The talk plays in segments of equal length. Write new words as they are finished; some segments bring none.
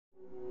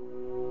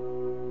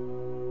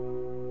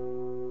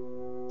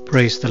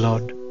Praise the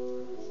Lord.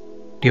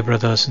 Dear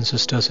brothers and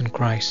sisters in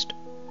Christ,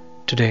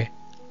 today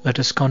let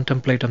us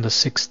contemplate on the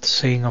sixth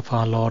saying of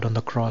our Lord on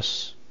the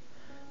cross,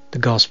 the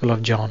Gospel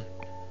of John,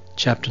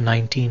 chapter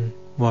 19,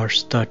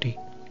 verse 30.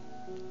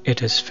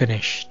 It is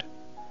finished.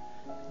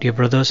 Dear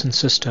brothers and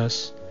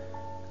sisters,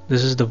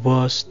 this is the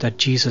verse that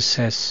Jesus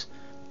says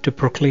to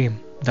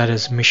proclaim that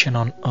his mission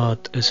on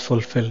earth is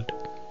fulfilled.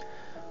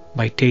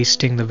 By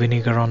tasting the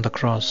vinegar on the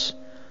cross,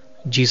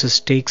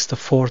 Jesus takes the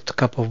fourth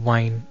cup of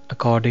wine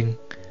according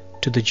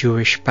to the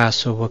Jewish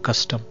Passover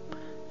custom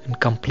and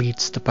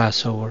completes the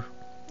Passover.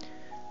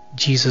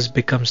 Jesus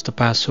becomes the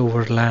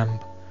Passover lamb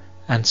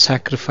and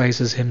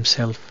sacrifices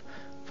himself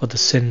for the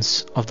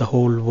sins of the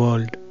whole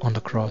world on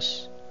the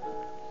cross.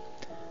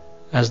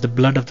 As the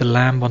blood of the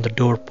lamb on the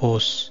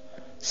doorposts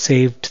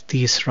saved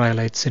the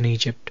Israelites in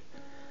Egypt,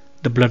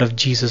 the blood of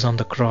Jesus on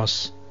the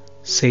cross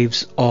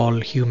saves all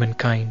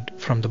humankind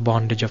from the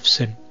bondage of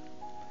sin.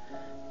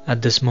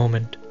 At this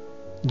moment,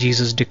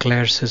 Jesus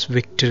declares his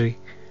victory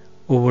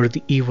over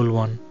the evil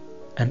one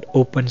and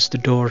opens the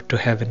door to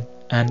heaven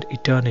and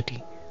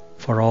eternity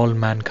for all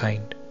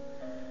mankind.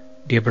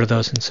 Dear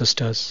brothers and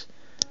sisters,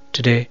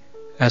 today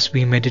as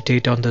we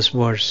meditate on this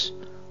verse,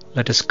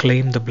 let us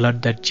claim the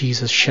blood that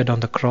Jesus shed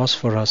on the cross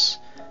for us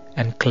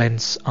and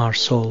cleanse our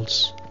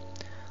souls.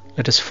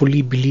 Let us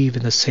fully believe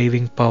in the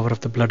saving power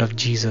of the blood of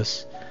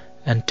Jesus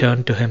and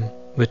turn to him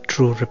with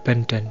true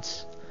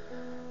repentance.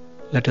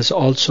 Let us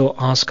also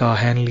ask our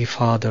Heavenly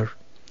Father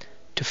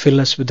to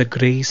fill us with the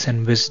grace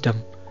and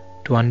wisdom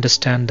to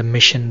understand the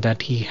mission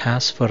that he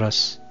has for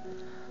us.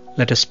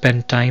 Let us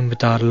spend time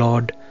with our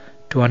Lord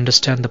to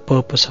understand the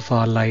purpose of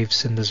our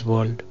lives in this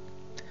world.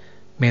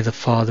 May the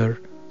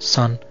Father,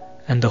 Son,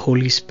 and the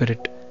Holy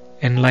Spirit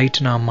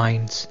enlighten our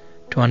minds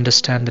to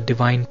understand the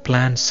divine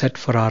plan set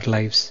for our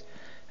lives,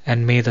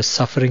 and may the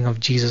suffering of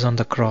Jesus on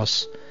the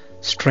cross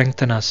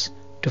strengthen us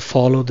to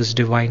follow this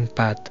divine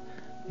path,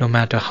 no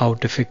matter how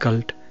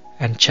difficult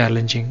and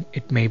challenging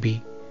it may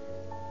be.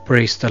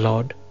 Praise the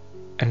Lord,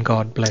 and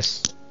God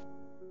bless.